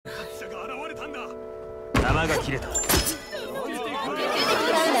弾が切れた。本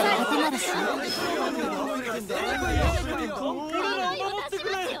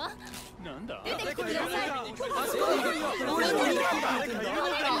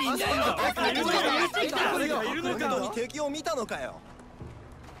当に敵を見たのかよ。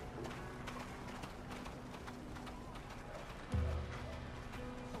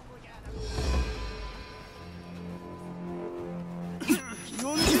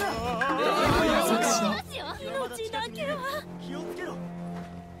命だけは気をつけろ。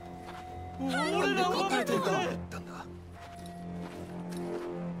俺らは隠れてんだ。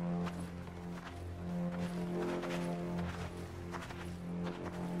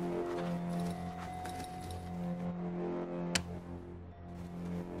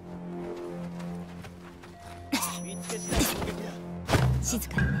静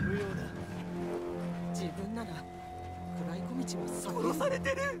かにね。自分なら暗い小道は殺されて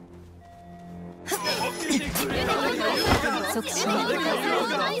る。即死ね。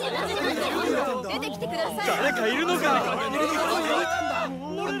出てきてください。誰かいるのか。なんで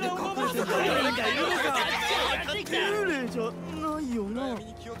隠れてんだ。誰かいるのか。幽霊じゃないよな。出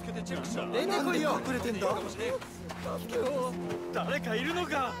てこいよ。隠れてんだ。誰かいるの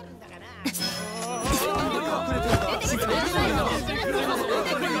か。なんで隠れてんだ。出てきてください。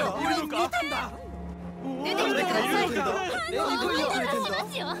俺見たんだ。出てきてください。出てこいよ。隠れてんだ。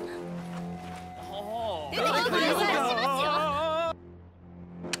出てきてくださ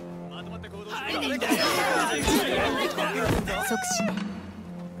い。即死ね。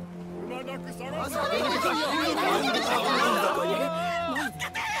誰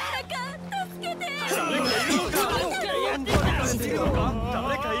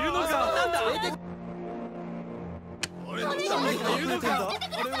かいるのか。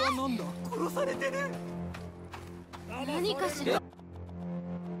俺はなんだ。殺されてる。何かしら。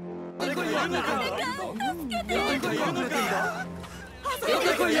誰かいるのか。誰かいるのか。誰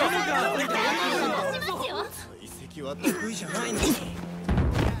かいるのか。追跡は得意じゃないの。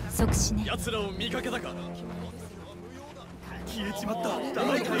即死ね。奴らを見かけたか。消えちまった。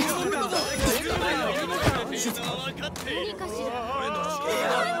誰かいるのか。静かに。分かっている。何かしら。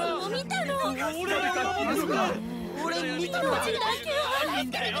見たの。俺見たの。命だけは。いい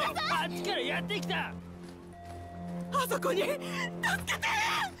んだよ。あっちからやってきた。あそこに助けて。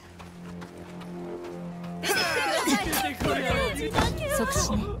即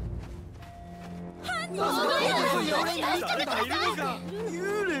死ね。誰かいるのか。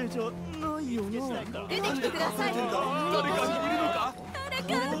幽霊じゃないよな。出てきてください。誰かいるのか。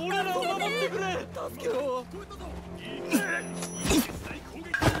俺らを守ってくれ。助けろ。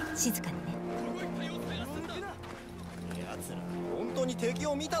静かにね。奴ら本当に敵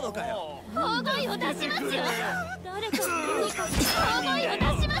を見たのかよ。大声を出しますよ。誰か何か大声を出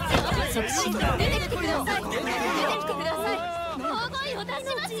しますよ。即死ね。出てきてください。出てきてください。大声を出し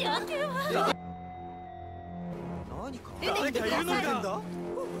ますよ。何か。出てきてください。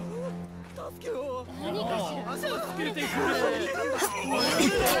助けろ。何かしら。助けてくれ。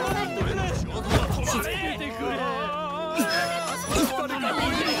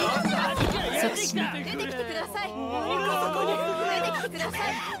即死ね。出てきてください。出てきてください。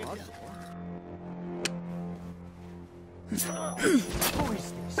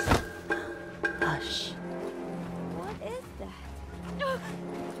Hush. What is that?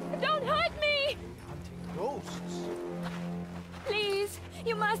 Don't hurt me! Ghosts. Please,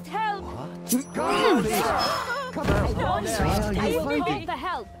 you must help. Come I Where want are I you will call hiding? the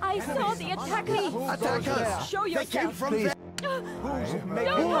help. I saw the attacker. Attackers! Show yourself. Please. Don't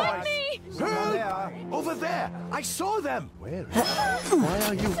hurt me. Over there! I saw them! Where? Why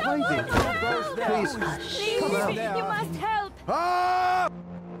are you hiding? Please hush. Please, Come out. you must help. Ah!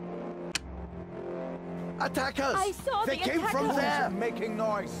 Attackers! I saw They the came from attackers. there! Making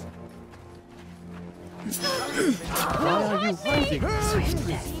noise. Why are you hiding? Swift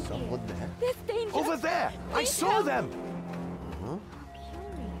death. Someone there? This danger. Over there! I Please saw help. them!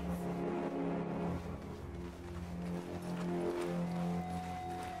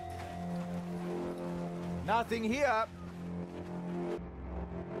 Nothing here.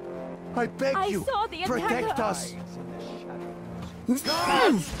 I beg I you! saw the Protect attacker. us! It's in the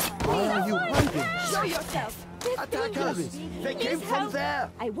shadows. Why are you hiding? Show yourself. This Attackers! danger. They came Please from help. there!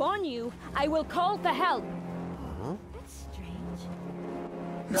 I warn you, I will call for help. That's strange.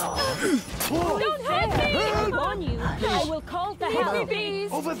 Oh, Don't hurt me! I warn you, I will call for help.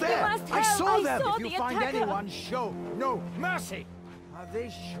 Please. over You there! must I help. saw I them! saw If you the find attacker. anyone, show no mercy. Are they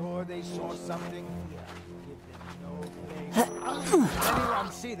sure they saw something? Give them no place.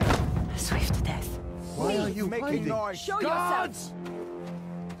 Anyone see them? Swift death. Why are you Making hiding? noise. Show Guards!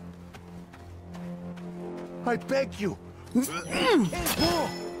 I beg you. Please, there.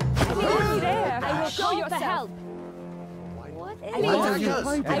 I will call for help. What? Why are you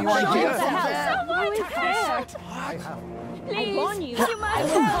hiding? I will call Here. for help. Someone is there. I have money. Please, you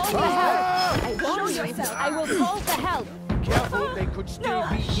must call for help. I warn you. I will call for help. Careful, they could still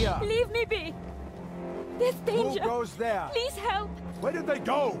be here. Leave me be. There's Who danger. goes there? Please help. Where did they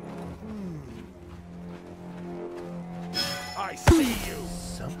go? I see you.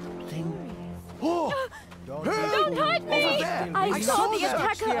 Something. Oh! Don't hurt me. Over there. I saw the them.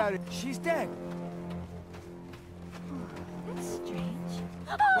 attacker. She's dead. That's strange.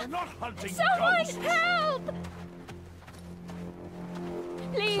 We're not hunting Someone ghosts. help!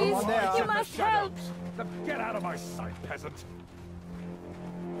 Please, Someone there. you In the must help. shadows. Then get out of my sight, peasant.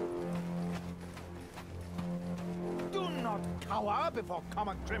 Do not cower before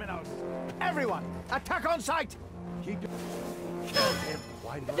common criminals. Everyone, attack on sight! Keep Kill him.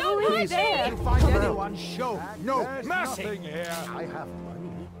 Why not? Don't hide Please. there. If you find anyone, show no There's mercy. nothing here. I have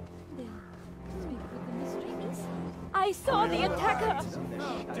money. Speak with the mystery. I saw the attacker.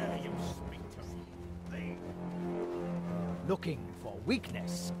 How dare you speak to me? Looking for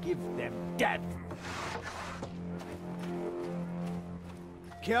weakness, give them death.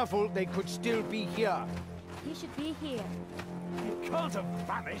 Careful, they could still be here. He should be here. He can't have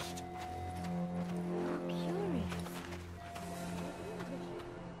vanished. Curious.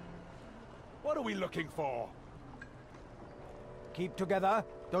 What are we looking for? Keep together.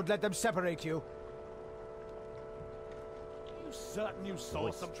 Don't let them separate you. Are you certain you saw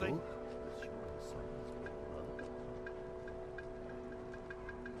It's something? true.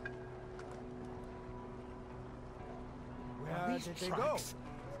 Where These did they go? tracks.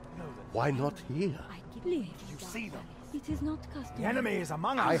 No, Why not here? Please. you see them. It is not customary. The enemy is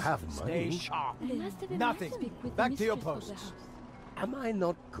among us. I have Stay money. sharp. I must have Nothing. Speak with Back the to your mistress of the posts. house. Am I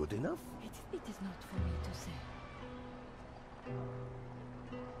not good enough? It is not for me to say.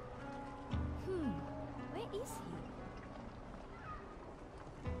 Where is he?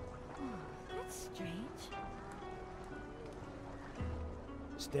 Oh, that's strange.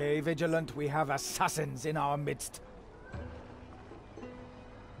 Stay vigilant. We have assassins in our midst.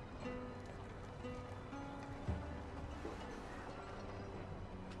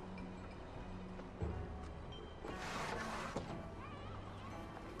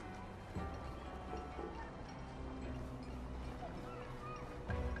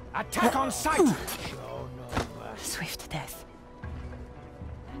 Attack on sight! Show no mercy. Swift death.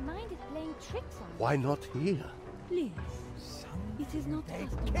 I minded playing tricks on you. Why not here? Please. It is not They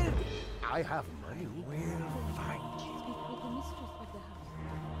customary. killed him. I have money. We'll find you. Speak with the mistress of the house.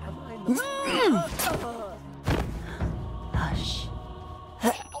 Am I not? Hush.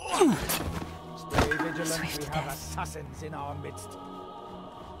 Stay vigilant. We have assassins in our midst.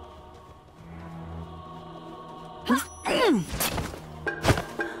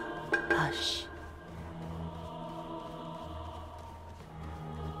 Hush.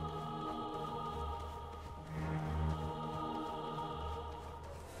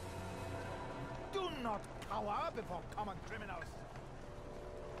 Do not cower before common criminals.